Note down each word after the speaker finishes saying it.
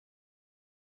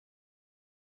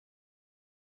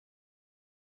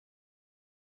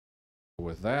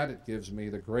With that, it gives me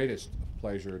the greatest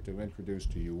pleasure to introduce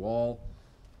to you all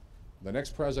the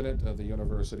next president of the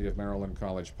University of Maryland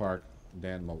College Park,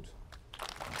 Dan Mote.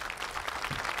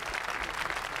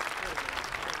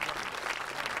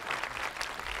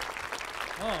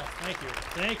 Oh, thank you.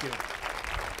 Thank you.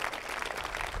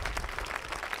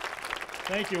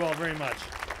 Thank you all very much.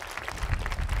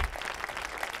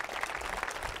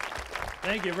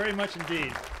 Thank you very much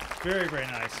indeed. Very, very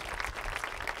nice.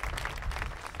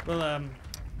 Well,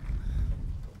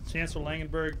 Chancellor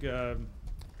Langenberg,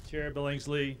 Chair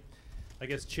Billingsley, I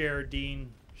guess Chair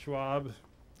Dean Schwab,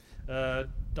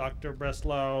 Dr.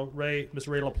 Breslau, Ms.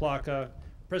 Ray LaPlaca,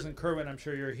 President Kerwin, I'm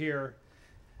sure you're here,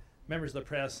 members of the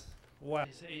press. Wow.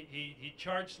 He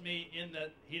charged me in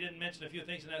that, he didn't mention a few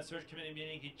things in that search committee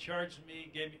meeting. He charged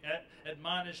me,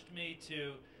 admonished me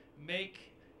to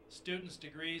make students'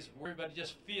 degrees where everybody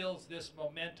just feels this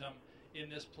momentum in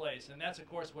this place. And that's, of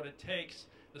course, what it takes.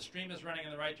 The stream is running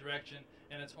in the right direction,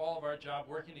 and it's all of our job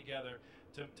working together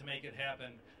to make it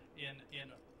happen in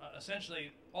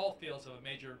essentially all fields of a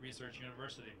major research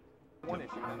university. One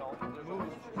issue that I'll move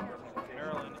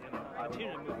Maryland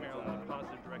continue to move Maryland in a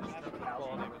positive direction in terms of the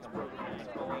quality of its programs,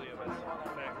 quality of its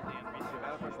faculty and research,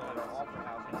 quality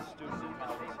of its students and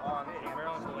colleagues.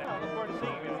 Maryland will look forward to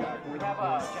seeing you. We have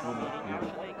a general meeting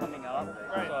actually coming up,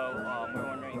 right. So we're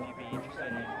wondering if you'd be interested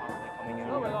in possibly coming in.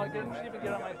 Oh, well, I'll see if we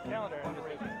get on my calendar and just,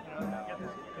 get this.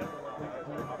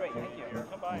 Great, thank you.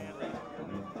 Come by and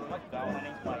My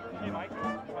name's Mike. Hey, Mike.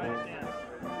 I understand.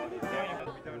 How are you going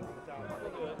to be doing for the town?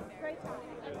 We'll do it. Great talk.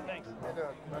 Thanks. How you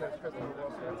doing? My name is Christopher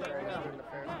Wilson. I'm chairing the Student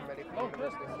Affairs Committee for the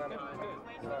University Senate.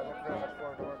 So I look very much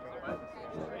forward to working with you.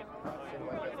 Great. Seem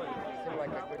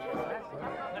like a good meeting.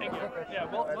 Thank you. Yeah,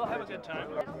 we'll have a good time.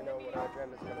 We know what our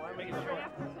agenda's going to be. Make it short.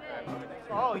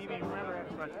 Oh, you mean remember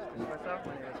myself?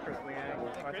 My name is Chris Liang.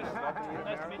 Chris,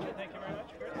 nice to meet you. Thank you very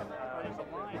much, Chris. There's a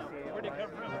line over here. Where do you come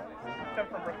from? I come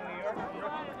from Brooklyn, New York.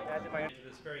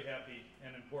 This very happy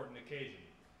and important occasion.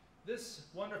 This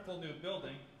wonderful new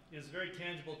building is a very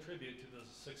tangible tribute to the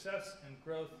success and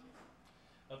growth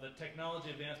of the Technology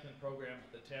Advancement Program,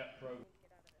 the TAP program.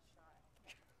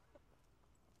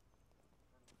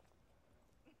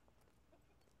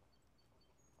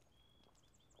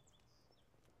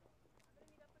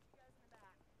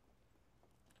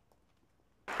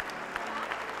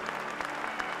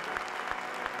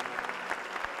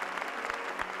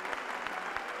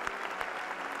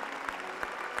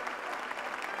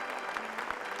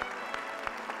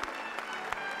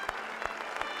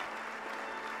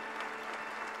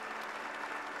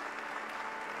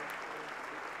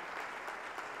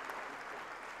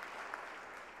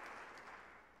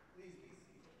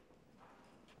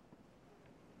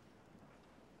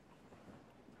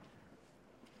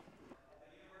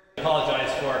 I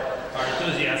apologize for our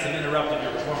enthusiasm interrupting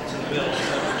your performance in the building.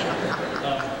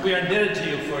 We are indebted to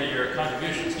you for your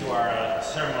contributions to our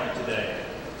ceremony today.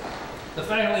 The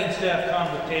faculty and staff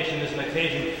convocation is an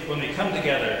occasion when we come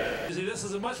together. See, this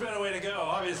is a much better way to go,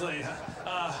 obviously.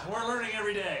 We're learning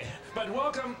every day. But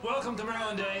welcome to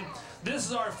Maryland Day. This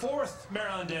is our 4th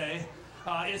Maryland Day.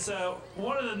 It's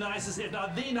one of the nicest, if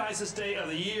not the nicest day of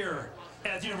the year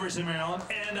at the University of Maryland.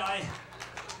 And I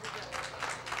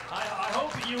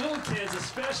hope you little kids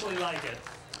especially like it.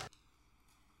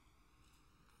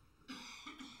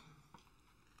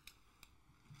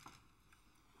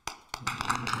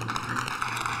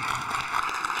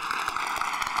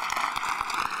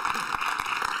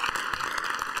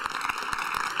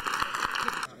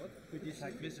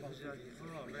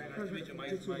 Oh, very nice to meet you,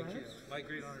 Mike. My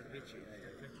great honor to meet you.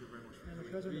 Thank you very much. And the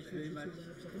President very much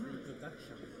for the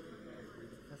introduction.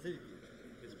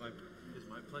 It's my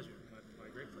pleasure, my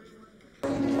great pleasure.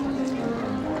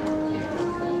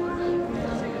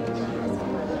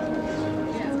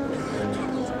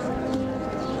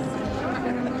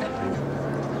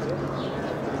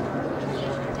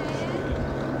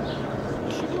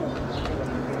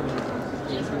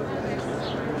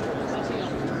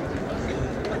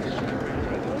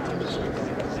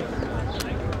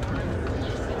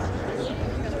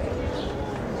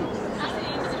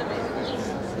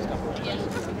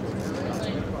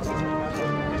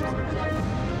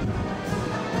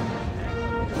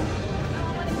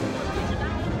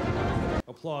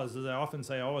 Applause, as I often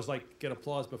say, I always like to get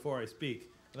applause before I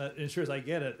speak. That ensures I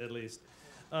get it, at least.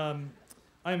 I'm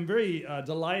very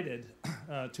delighted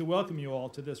to welcome you all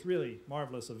to this really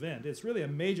marvelous event. It's really a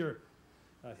major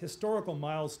historical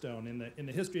milestone in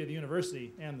the history of the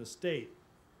university and the state.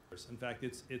 In fact,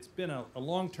 it's been a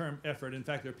long-term effort. In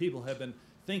fact, there are people who have been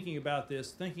thinking about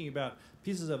this, thinking about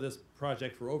pieces of this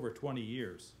project for over 20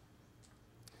 years.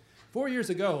 4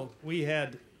 years ago, we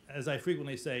had as I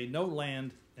frequently say, no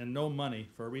land and no money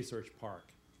for a research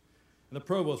park. And the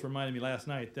provost reminded me last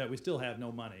night that we still have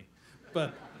no money,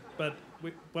 but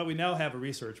we now have a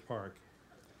research park.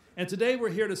 And today we're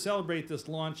here to celebrate this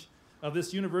launch of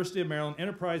this University of Maryland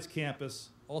Enterprise Campus,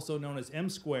 also known as M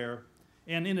Square,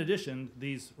 and in addition,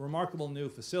 these remarkable new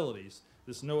facilities,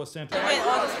 this NOAA Center. Thank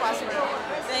you.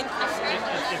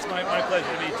 It's my pleasure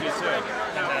to meet you too.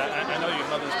 And I know you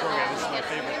love this program. This is my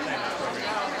favorite thing. This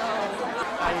program.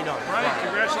 How you doing? Brian,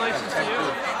 congratulations to you.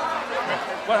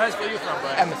 What high school are you from,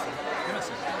 Brian? Emerson.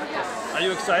 Emerson. Are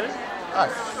you excited?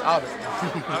 Us, obviously.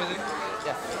 Obviously.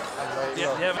 Yes. I'm very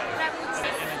Yeah,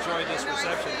 and enjoy this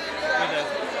reception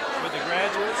with the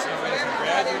graduates, and we have some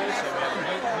graduates, and we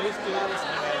have new students,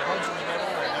 and we have lunch in the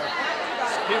middle, and there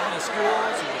are people from the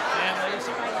schools, and the families,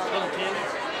 and little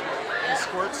kids, and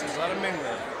squirts, there's a lot of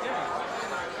mingling.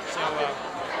 So,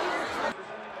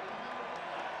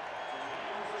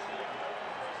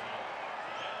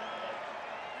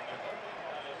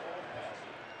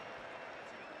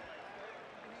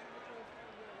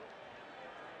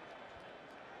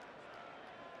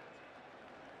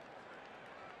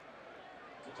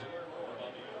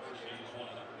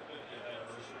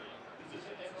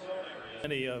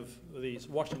 Many of these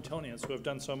Washingtonians who have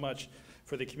done so much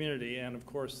for the community, and of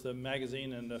course the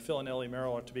magazine and Phil and Ellie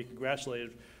Merrill are to be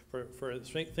congratulated for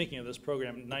thinking of this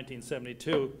program in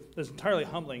 1972. It's entirely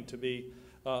humbling to be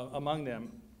among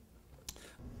them.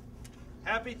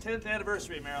 happy 10th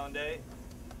anniversary, Maryland Day.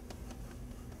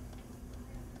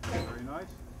 Very nice.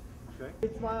 Okay.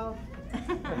 Great smile.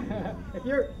 If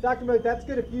you're, Dr. Mote, that's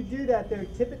good. If you do that, though,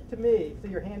 tip it to me so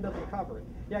your hand doesn't cover it.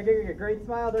 Yeah, good. Great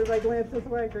smile. Everybody glance this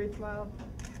way. Great smile.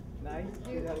 Nice.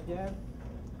 Do that again.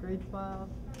 Great smile.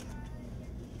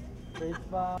 Great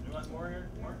smile. You want more here?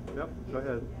 More? Yep, go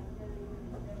ahead.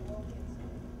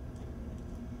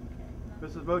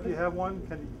 Mrs. Mote, do you have one?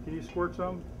 Can you squirt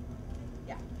some?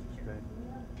 Yeah. Okay.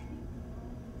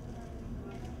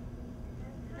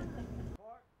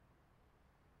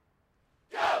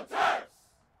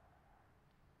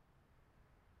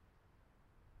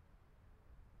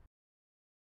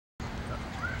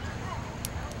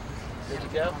 Good to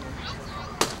go?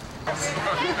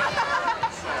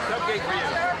 Cupcake for you.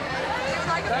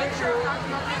 Thank you.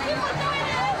 They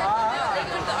went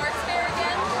to the arts fair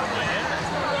again?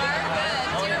 You are? Good.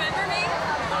 Do you remember me?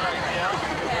 Okay.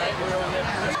 Thank you,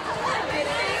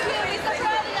 Mr.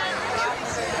 President.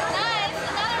 Nice.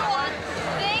 Another one.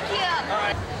 Thank you. All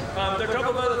right. There are a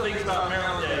couple of other things about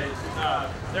Maryland Day.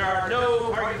 There are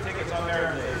no parking tickets on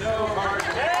Maryland Day. No parking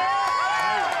tickets.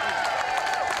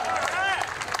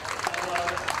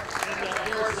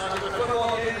 The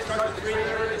football game starts at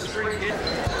 3:30. The spring game.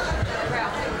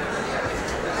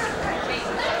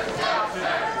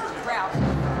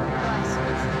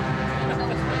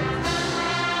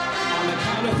 On the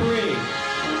count of three,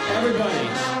 everybody.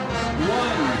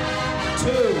 1,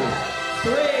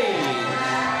 2, 3.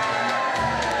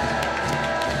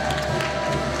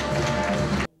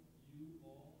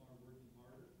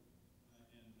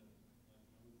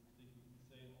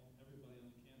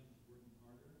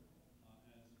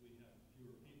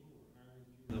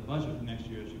 The budget for next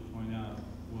year, as you point out,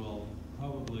 will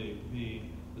probably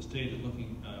be, the state is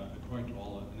looking, according to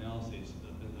all the analyses,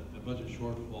 the budget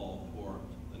shortfall for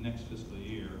the next fiscal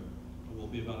year will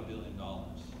be about $1 billion.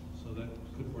 So that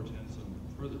could portend some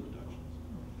further reductions.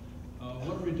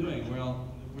 What are we doing? Well,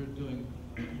 we're doing,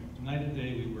 night and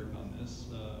day we work on this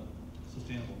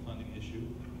sustainable funding issue.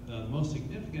 The most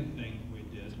significant thing we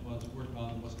did was work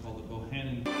on what's called the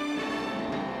Bohannon.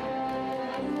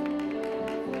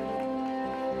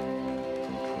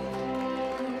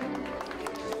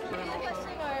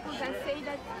 Can say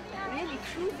that really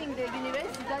choosing the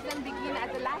university doesn't begin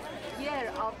at the last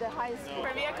year of the high school.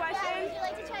 Trivia question?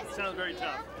 Sounds very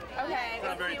tough. Okay.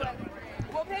 Sounds very tough.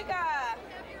 We'll pick a